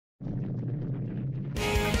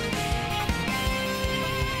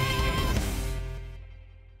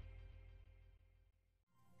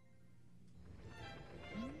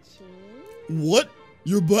What?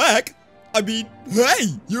 You're back? I mean, hey,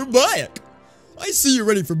 you're back! I see you're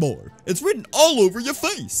ready for more. It's written all over your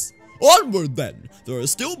face. Onward then. There are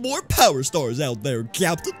still more power stars out there,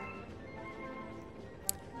 Captain.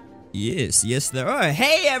 Yes, there are.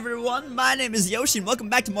 Hey everyone, my name is Yoshi and welcome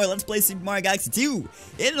back to more Let's Play Super Mario Galaxy 2.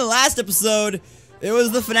 In the last episode, it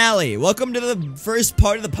was the finale. Welcome to the first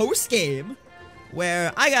part of the post-game,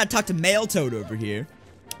 where I gotta talk to Mail Toad over here.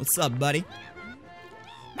 What's up, buddy?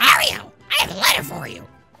 Mario, I have a letter for you.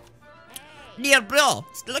 Dear bro,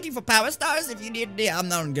 still looking for power stars? If you need I'm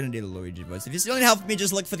not gonna do the Luigi voice. If you still need help with me,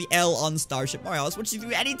 just look for the L on Starship Mario. I'll switch you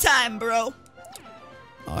through anytime, bro.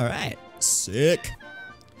 Alright, sick.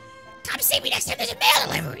 Come see me next time there's a mail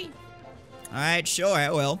delivery. Alright, sure, I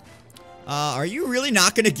will. Are you really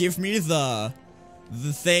not gonna give me the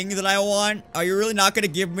thing that I want? Are you really not gonna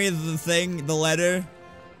give me the letter?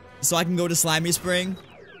 So I can go to Slimy Spring?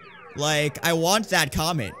 Like, I want that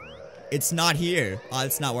comet. It's not here.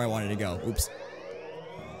 It's not where I wanted to go. Oops.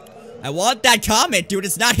 I want that comet, dude.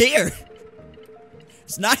 It's not here.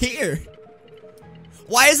 It's not here.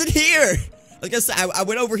 Why is it here? Like I said, I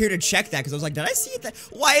went over here to check that because I was like, did I see it?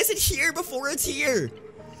 Why is it here before it's here?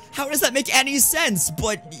 How does that make any sense?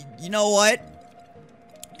 But you know what?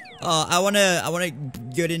 I wanna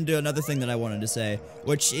get into another thing that I wanted to say,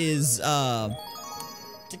 which is to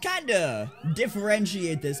kind of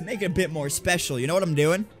differentiate this, make it a bit more special. You know what I'm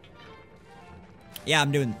doing? Yeah,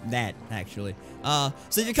 I'm doing that actually. So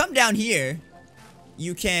if you come down here,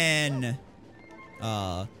 you can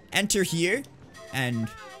enter here and.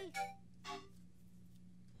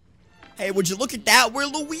 Hey, would you look at that? We're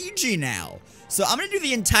Luigi now. So I'm gonna do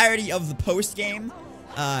the entirety of the post game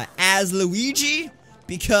as Luigi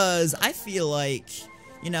because I feel like,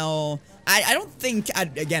 you know, I don't think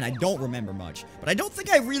again I don't remember much, but I don't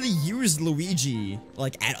think I really used Luigi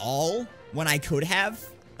like at all when I could have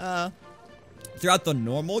throughout the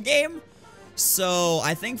normal game. So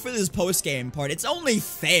I think for this post game part, it's only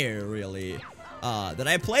fair really. That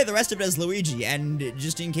I play the rest of it as Luigi, and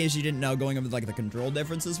just in case you didn't know, going over like the control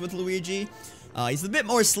differences with Luigi, he's a bit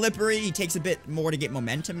more slippery, he takes a bit more to get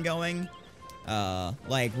momentum going,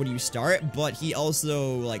 like when you start, but he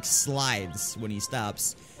also like slides when he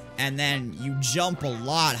stops, and then you jump a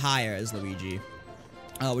lot higher as Luigi,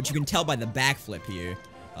 which you can tell by the backflip here.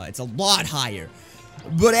 It's a lot higher.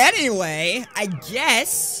 But anyway, I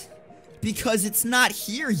guess, because it's not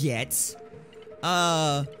here yet,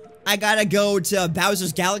 I gotta go to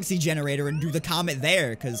Bowser's Galaxy Generator and do the comet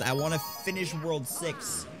there, because I want to finish World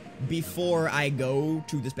 6 before I go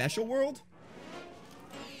to the special world.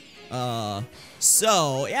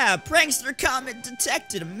 So, yeah, Prankster Comet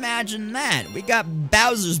detected, imagine that. We got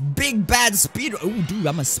Bowser's big bad speed. Oh, dude,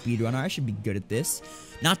 I'm a speedrunner, I should be good at this.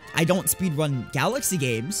 I don't speedrun Galaxy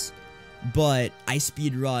games, but I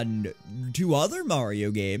speedrun 2 other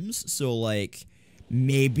Mario games, so, like,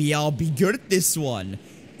 maybe I'll be good at this one.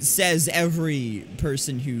 Says every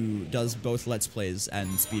person who does both Let's Plays and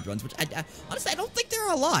speedruns, which honestly, I don't think there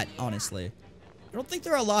are a lot, honestly. I don't think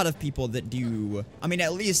there are a lot of people that do, I mean,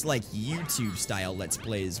 at least, like, YouTube-style Let's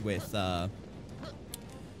Plays with, you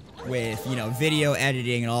know, video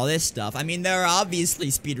editing and all this stuff. I mean, there are obviously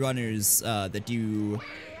speedrunners, that do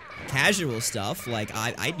casual stuff, like,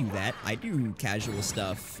 I do that. I do casual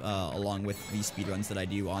stuff, along with these speedruns that I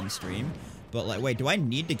do on stream. But, like, wait, do I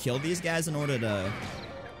need to kill these guys in order to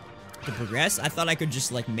progress? I thought I could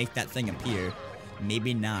just, like, make that thing appear.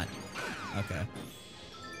 Maybe not. Okay.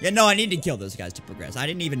 Yeah, no, I need to kill those guys to progress. I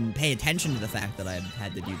didn't even pay attention to the fact that I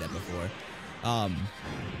had to do that before. But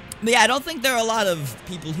yeah, I don't think there are a lot of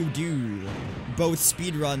people who do both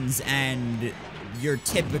speedruns and your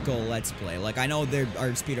typical Let's Play. Like, I know there are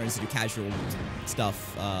speedrunners who do casual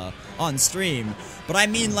stuff, on stream, but I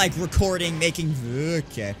mean, like, recording, making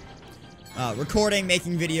videos,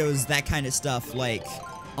 that kind of stuff, like,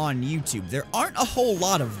 on YouTube. There aren't a whole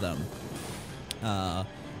lot of them.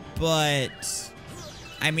 But,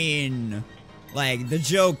 I mean, like, the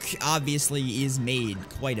joke obviously is made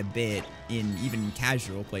quite a bit in even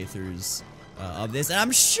casual playthroughs of this. And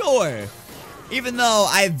I'm sure, even though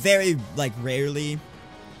I very, like, rarely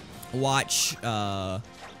watch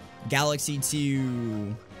Galaxy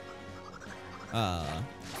 2,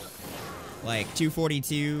 like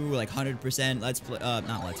 242, like 100% Let's Play,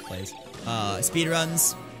 not Let's Plays,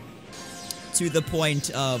 speedruns, to the point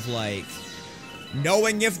of, like,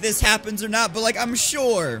 knowing if this happens or not, but, like, I'm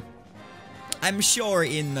sure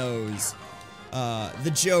in those,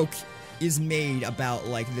 the joke is made about,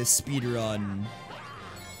 like, the speedrun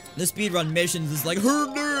missions is like,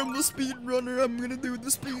 I'm the speedrunner, I'm gonna do the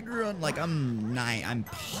speedrun, like, I'm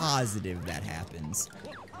positive that happens,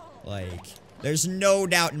 like, There's no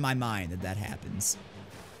doubt in my mind that that happens.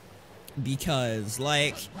 Because,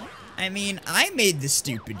 like, I mean, I made this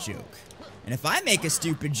stupid joke. And if I make a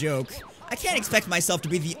stupid joke, I can't expect myself to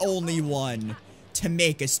be the only one to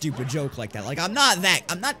make a stupid joke like that. Like, I'm not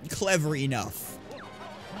clever enough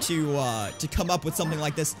to come up with something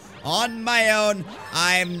like this on my own.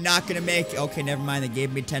 I'm not gonna make, okay, never mind, they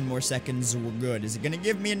gave me 10 more seconds, we're good. Is it gonna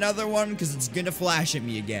give me another one? Because it's gonna flash at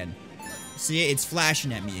me again. See, it's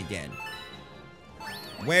flashing at me again.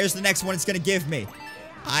 Where's the next one it's gonna give me?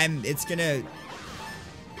 It's gonna...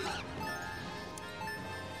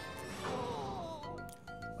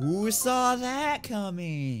 Who saw that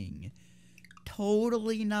coming?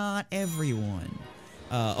 Totally not everyone.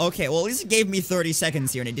 Okay, well, at least it gave me 30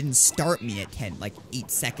 seconds here, and it didn't start me at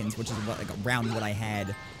 8 seconds, which is what, like, around what I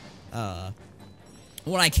had,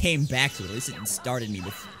 when I came back to it. At least it started me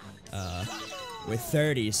with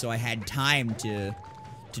 30, so I had time to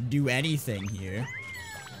do anything here.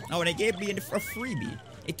 Oh, and it gave me a freebie.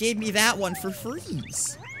 It gave me that one for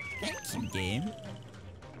freeze. Thank you, game.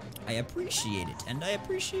 I appreciate it, and I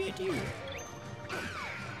appreciate you.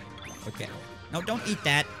 Okay. No, don't eat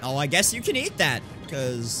that. Oh, I guess you can eat that,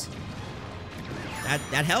 because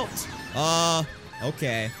that helped.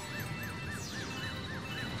 Okay.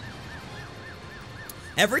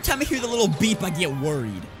 Every time I hear the little beep, I get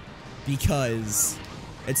worried, because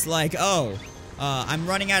it's like, oh, I'm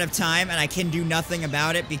running out of time, and I can do nothing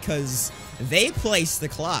about it, because they place the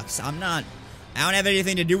clocks. I don't have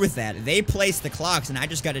anything to do with that. They place the clocks, and I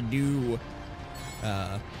just gotta do,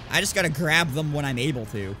 I just gotta grab them when I'm able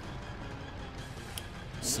to.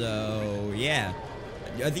 So, yeah.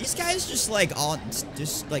 Are these guys just, like,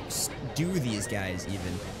 do these guys,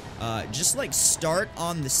 even? Just, like, start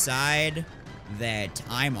on the side that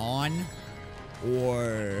I'm on,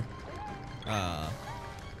 or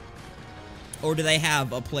do they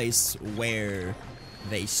have a place where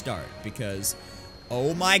they start? Because,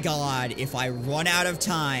 oh my god, if I run out of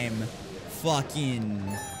time fucking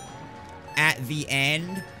at the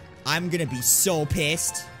end, I'm gonna be so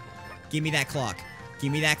pissed. Give me that clock.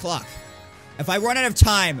 Give me that clock. If I run out of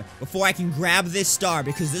time before I can grab this star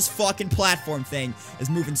because this fucking platform thing is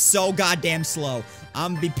moving so goddamn slow,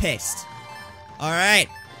 I'm gonna be pissed. Alright.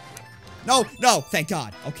 No, thank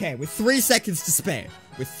god. Okay, with 3 seconds to spare.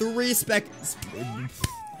 With 3 seconds.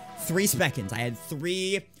 I had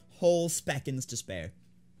 3 whole seconds to spare.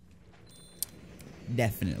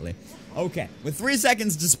 Definitely. Okay, with 3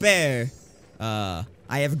 seconds to spare, I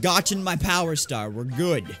have gotten my power star. We're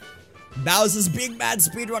good. Bowser's Big Bad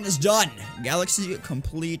speedrun is done. Galaxy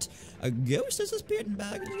complete. A ghost has appeared in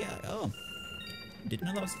bag. Yeah. Oh, didn't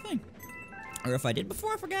know that was a thing. Or if I did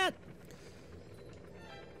before, I forgot.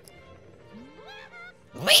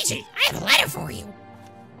 Luigi, I have a letter for you.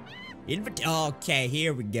 Okay,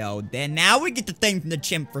 here we go. Then now we get the thing from the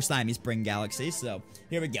chimp for Slimy Spring Galaxy. So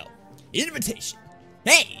here we go. Invitation.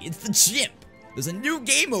 Hey, it's the chimp. There's a new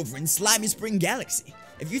game over in Slimy Spring Galaxy.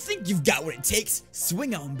 If you think you've got what it takes,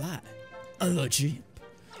 swing on by. The chimp.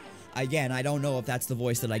 Again, I don't know if that's the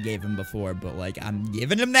voice that I gave him before, but like I'm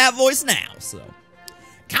giving him that voice now. So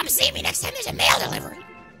come see me next time there's a mail delivery.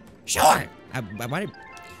 Sure. Why did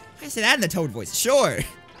I say that in the Toad voice? Sure.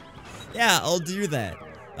 Yeah, I'll do that.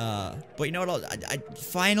 But you know what?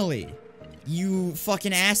 Finally, you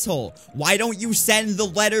fucking asshole. Why don't you send the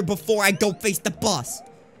letter before I go face the boss?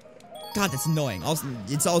 God, that's annoying. Also,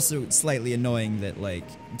 it's also slightly annoying that, like,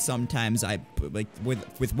 sometimes I, like,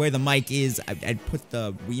 with where the mic is, I'd put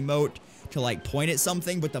the Wiimote to, like, point at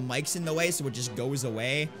something, but the mic's in the way, so it just goes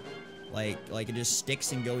away. Like it just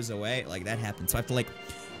sticks and goes away. Like, that happens. So I have to, like,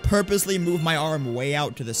 purposely move my arm way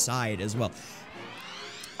out to the side as well.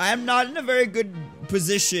 I am not in a very good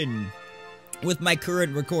position with my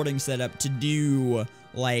current recording setup to do,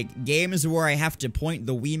 like, games where I have to point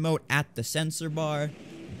the Wiimote at the sensor bar,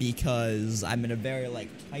 because I'm in a very, like,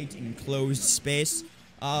 tight enclosed space.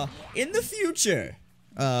 In the future,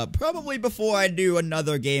 probably before I do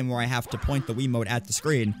another game where I have to point the Wiimote at the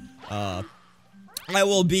screen, I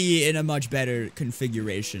will be in a much better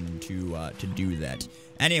configuration to do that.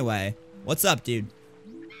 Anyway, what's up, dude?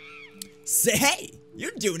 Say, hey,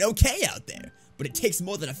 you're doing okay out there, but it takes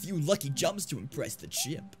more than a few lucky jumps to impress the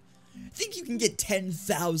chimp. Think you can get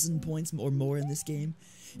 10,000 points or more in this game?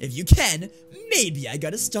 If you can, maybe I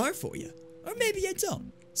got a star for you. Or maybe I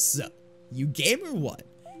don't. So, you game or what?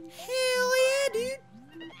 Hell yeah, dude.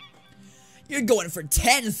 You're going for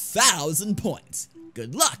 10,000 points.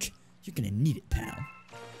 Good luck. You're gonna need it, pal.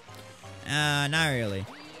 Not really.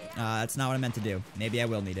 That's not what I meant to do. Maybe I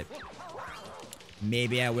will need it.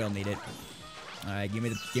 Maybe I will need it. Alright, give me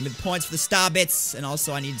the points for the star bits, and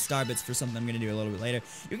also I need star bits for something I'm gonna do a little bit later.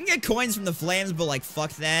 You can get coins from the flames, but like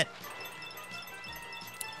fuck that.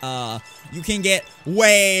 You can get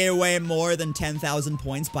way more than 10,000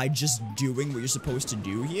 points by just doing what you're supposed to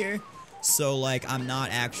do here. So like I'm not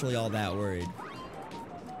actually all that worried.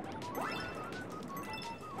 You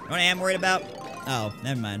know what I am worried about? Oh,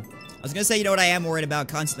 never mind. I was gonna say, you know what I am worried about?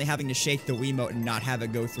 Constantly having to shake the Wiimote and not have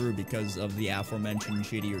it go through because of the aforementioned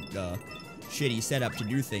shitty setup to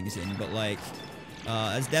do things in, but like,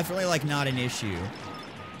 it's definitely like not an issue.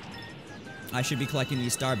 I should be collecting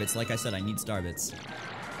these star bits. Like I said, I need star bits.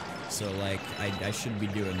 So like, I should be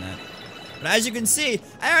doing that. But as you can see,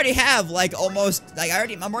 I already have like almost, like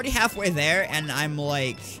I'm already halfway there, and I'm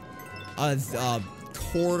like a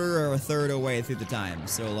quarter or a third away through the time.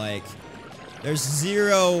 So like, there's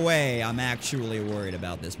zero way I'm actually worried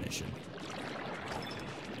about this mission.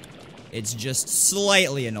 It's just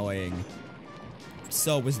slightly annoying.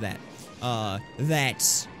 So was that.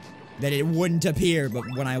 That it wouldn't appear, but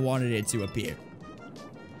when I wanted it to appear.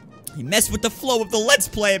 He messed with the flow of the Let's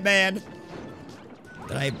Play, man!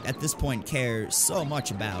 That I, at this point, care so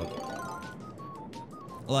much about.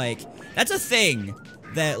 Like, that's a thing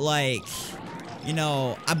that, like, you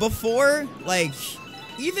know, before, like,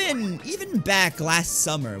 even back last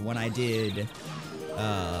summer when I did,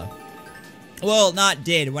 well, not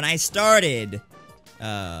did, when I started,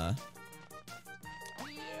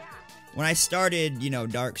 you know,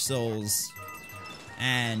 Dark Souls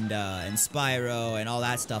and Spyro and all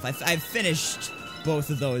that stuff, I've finished both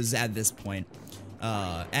of those at this point.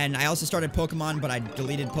 And I also started Pokemon, but I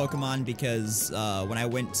deleted Pokemon because, when I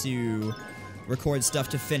went to record stuff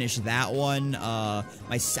to finish that one, I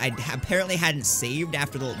apparently hadn't saved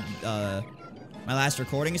after the, my last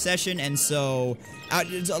recording session, and so,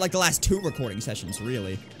 like the last 2 recording sessions,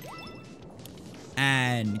 really.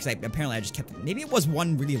 And, because apparently I just kept, maybe it was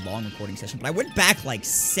one really long recording session, but I went back like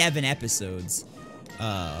 7 episodes,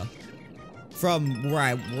 from where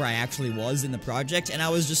I actually was in the project, and I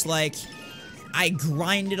was just like, I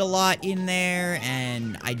grinded a lot in there,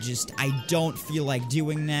 and I don't feel like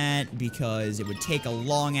doing that, because it would take a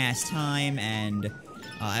long-ass time, and,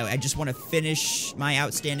 I just want to finish my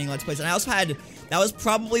outstanding Let's Plays, and I also had, that was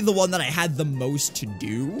probably the one that I had the most to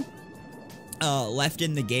do, left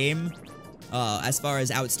in the game, as far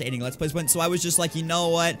as outstanding Let's Plays went, so I was just like, you know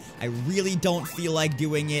what, I really don't feel like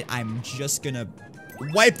doing it, I'm just gonna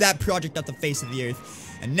wipe that project off the face of the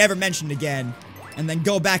earth, and never mention it again, and then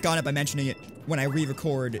go back on it by mentioning it when I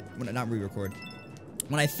re-record,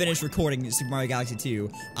 when I finish recording Super Mario Galaxy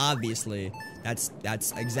 2, obviously,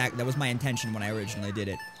 that was my intention when I originally did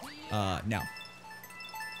it, no.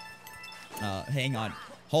 Hang on,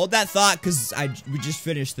 hold that thought, because we just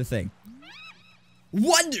finished the thing.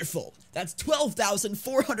 Wonderful! That's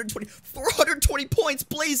 12,420 points,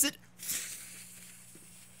 blaze it!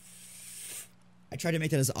 I try to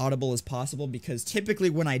make that as audible as possible, because typically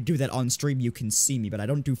when I do that on stream, you can see me, but I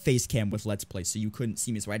don't do face cam with Let's Play, so you couldn't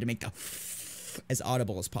see me, so I had to make the as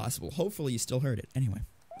audible as possible. Hopefully you still heard it. Anyway.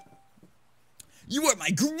 You are my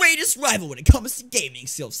greatest rival when it comes to gaming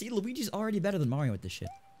skills. See, Luigi's already better than Mario with this shit.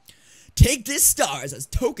 Take this star as a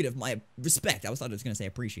token of my respect. I thought it was going to say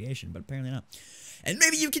appreciation, but apparently not. And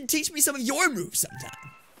maybe you can teach me some of your moves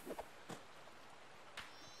sometime.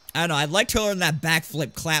 I don't know, I'd like to learn that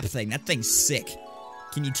backflip clap thing. That thing's sick.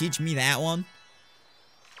 Can you teach me that one?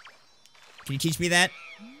 Can you teach me that?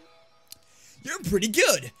 You're pretty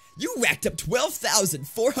good. You racked up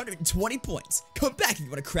 12,420 points. Come back if you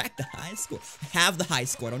want to crack the high score. I have the high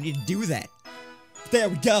score. I don't need to do that. There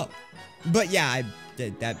we go. But yeah, I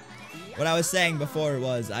did that. What I was saying before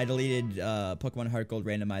was I deleted Pokemon Heart Gold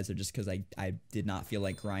Randomizer just because I did not feel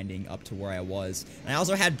like grinding up to where I was. And I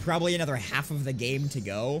also had probably another half of the game to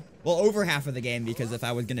go. Well, over half of the game, because if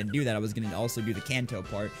I was going to do that, I was going to also do the Kanto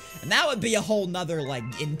part. And that would be a whole nother, like,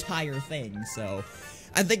 entire thing. So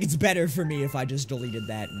I think it's better for me if I just deleted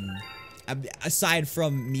that. And aside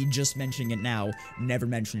from me just mentioning it now, never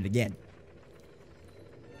mention it again.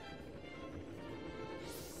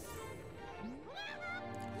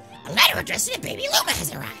 A letter addressed to baby Luma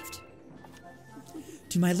has arrived.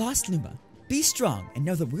 To my lost Luma, be strong and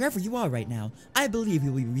know that wherever you are right now, I believe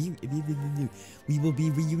we will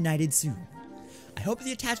be reunited soon. I hope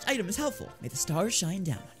the attached item is helpful. May the stars shine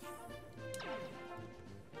down on you.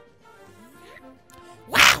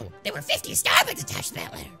 Wow, there were 50 Starbits attached to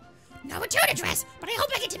that letter. No return address, but I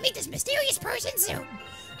hope I get to meet this mysterious person soon.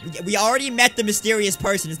 We already met the mysterious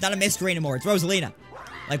person. It's not a mystery anymore. It's Rosalina.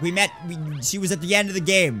 Like, she was at the end of the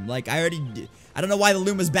game. Like, I don't know why the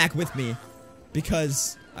Luma's back with me.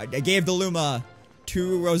 Because I gave the Luma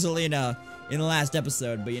to Rosalina in the last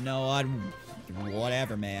episode. But you know what?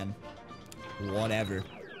 Whatever, man. Whatever.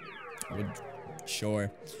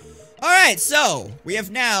 Sure. Alright, so, we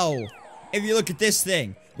have now, if you look at this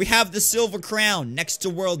thing, we have the silver crown next to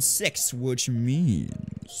World 6, which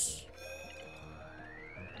means...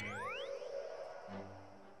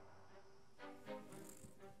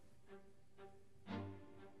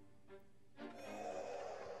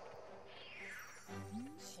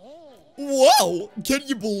 Whoa! Can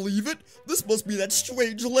you believe it? This must be that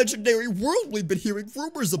strange legendary world we've been hearing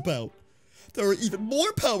rumors about. There are even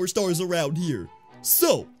more power stars around here.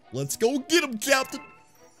 So, let's go get them, Captain.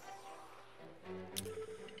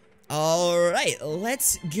 Alright,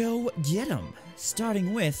 let's go get them.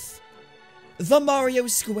 Starting with the Mario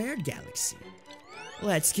Squared Galaxy.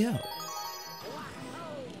 Let's go.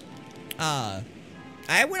 I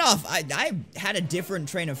went off, I had a different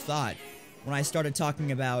train of thought when I started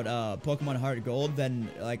talking about Pokemon Heart Gold than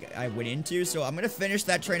like I went into, so I'm gonna finish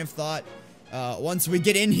that train of thought once we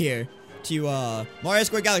get in here to Mario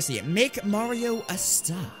Square Galaxy. Make Mario a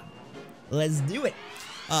star. Let's do it.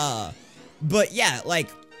 But yeah, like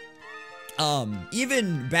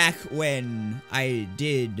even back when I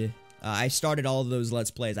did I started all of those Let's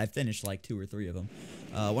Plays, I finished like 2 or 3 of them.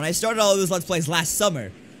 When I started all of those Let's Plays last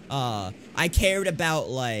summer, I cared about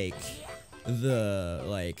like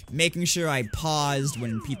making sure I paused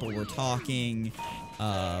when people were talking,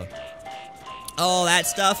 all that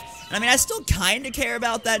stuff. And I mean, I still kind of care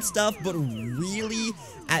about that stuff, but really,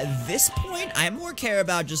 at this point, I more care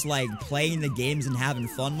about just, like, playing the games and having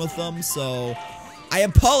fun with them, so I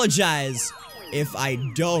apologize if I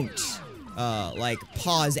don't, like,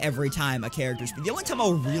 pause every time a character speaks. The only time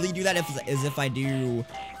I'll really do that is if I do...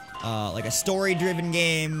 like a story-driven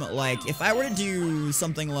game. Like, if I were to do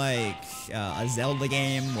something like a Zelda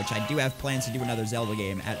game, which I do have plans to do another Zelda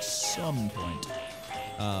game at some point.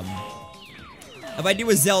 If I do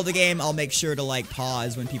a Zelda game, I'll make sure to, like,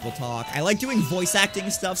 pause when people talk. I like doing voice acting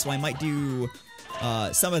stuff, so I might do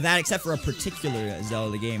some of that, except for a particular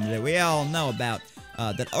Zelda game that we all know about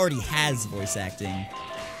that already has voice acting.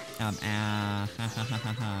 I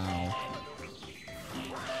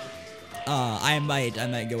might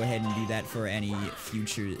go ahead and do that for any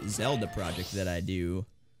future Zelda project that I do.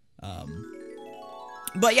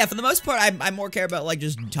 But yeah, for the most part, I more care about, like,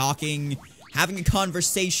 just talking, having a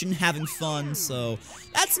conversation, having fun, so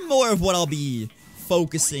that's more of what I'll be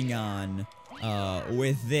focusing on,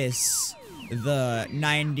 with this, the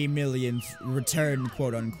 90 millionth return,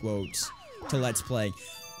 quote-unquote, to Let's Play.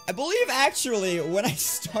 I believe, actually, when I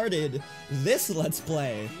started this Let's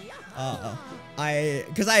Play,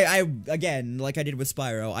 again, like I did with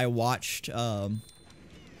Spyro, I watched a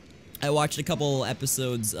couple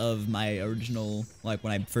episodes of my original, like,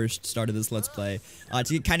 when I first started this Let's Play, to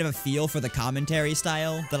get kind of a feel for the commentary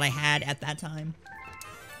style that I had at that time,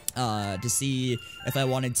 to see if I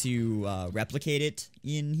wanted to, replicate it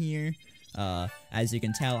in here. As you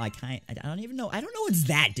can tell, I don't know it's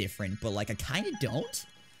that different, but, like, I kinda don't.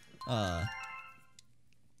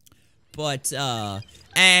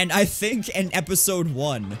 And I think in episode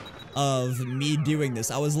 1 of me doing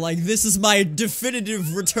this, I was like, this is my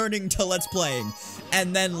definitive returning to Let's Playing.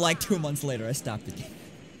 And then, like, 2 months later, I stopped the game.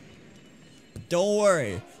 But don't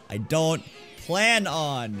worry, I don't plan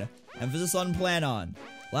on. Emphasis on plan on.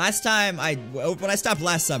 Last time, when I stopped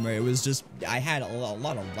last summer, it was just, I had a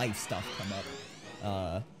lot of life stuff come up,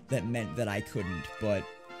 that meant that I couldn't, but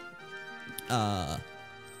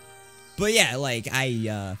yeah, like,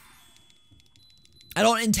 I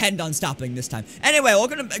don't intend on stopping this time. Anyway,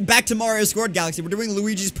 welcome back to Mario Squared Galaxy. We're doing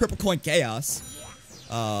Luigi's Purple Coin Chaos,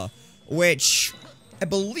 which I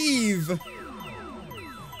believe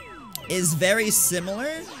is very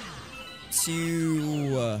similar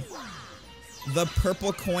to the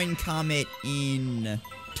Purple Coin Comet in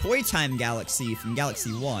Toy Time Galaxy from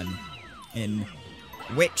Galaxy 1, in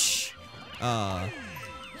which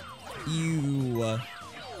you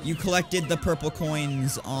collected the purple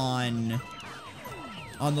coins on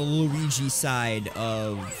the Luigi side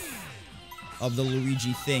of the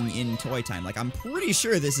Luigi thing in Toy Time. Like, I'm pretty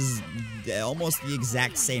sure this is almost the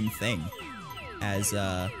exact same thing as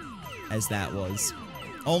that was.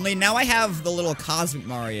 Only now I have the little Cosmic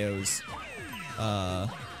Marios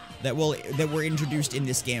that were introduced in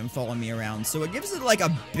this game following me around. So it gives it like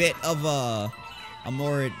a bit of a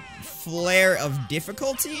more flair of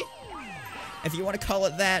difficulty, if you want to call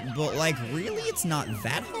it that, but like really it's not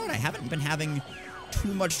that hard. I haven't been having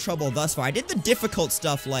too much trouble thus far. I did the difficult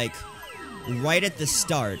stuff like right at the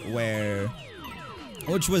start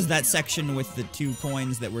which was that section with the 2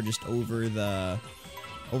 coins that were just over the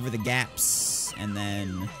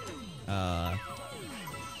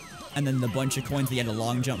and then the bunch of coins that you had to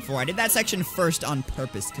long jump for. I did that section first on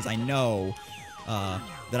purpose, because I know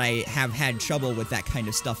that I have had trouble with that kind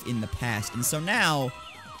of stuff in the past. And so now,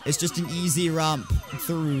 it's just an easy romp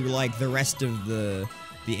through, like, the rest of the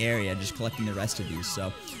area, just collecting the rest of these.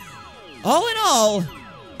 So, all in all,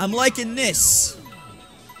 I'm liking this,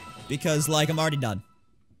 because, like, I'm already done.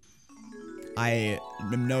 I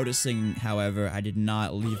am noticing, however, I did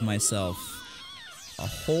not leave myself a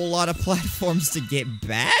whole lot of platforms to get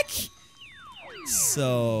back.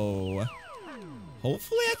 So,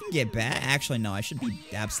 hopefully I can get back. Actually, no, I should be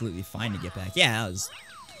absolutely fine to get back. Yeah,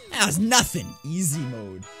 that was nothing. Easy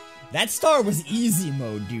mode. That star was easy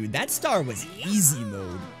mode, dude. That star was easy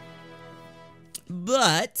mode.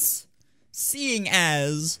 But, seeing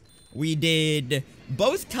as we did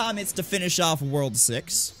both comets to finish off World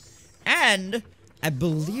 6, and I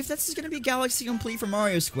believe that's going to be Galaxy Complete for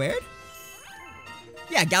Mario Squared?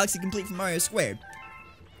 Yeah, Galaxy Complete for Mario Squared.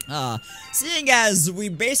 Seeing as we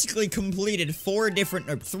basically completed 3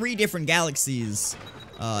 different galaxies,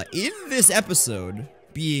 in this episode,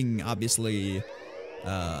 being obviously,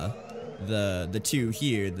 the 2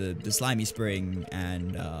 here, the Slimy Spring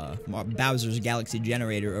and, Bowser's Galaxy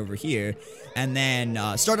Generator over here, and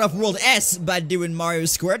then, start off World S by doing Mario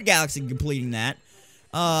Squared Galaxy and completing that.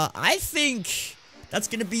 I think that's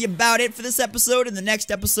gonna be about it for this episode. In the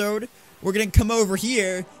next episode, we're gonna come over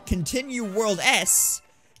here, continue World S,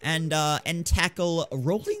 and tackle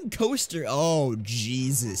Rolling Coaster. Oh,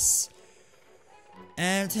 Jesus.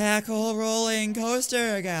 And tackle Rolling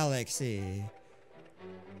Coaster Galaxy.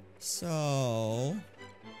 So,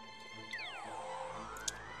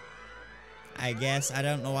 I guess, I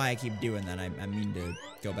don't know why I keep doing that. I mean to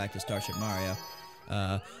go back to Starship Mario.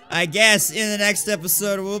 I guess in the next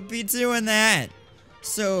episode we'll be doing that.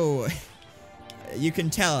 So, you can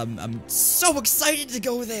tell I'm so excited to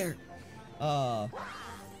go there.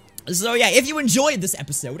 So yeah, if you enjoyed this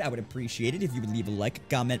episode, I would appreciate it if you would leave a like,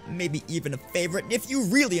 comment, maybe even a favorite. And if you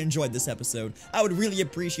really enjoyed this episode, I would really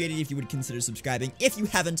appreciate it if you would consider subscribing if you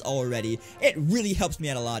haven't already. It really helps me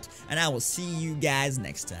out a lot, and I will see you guys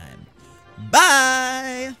next time.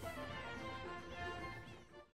 Bye!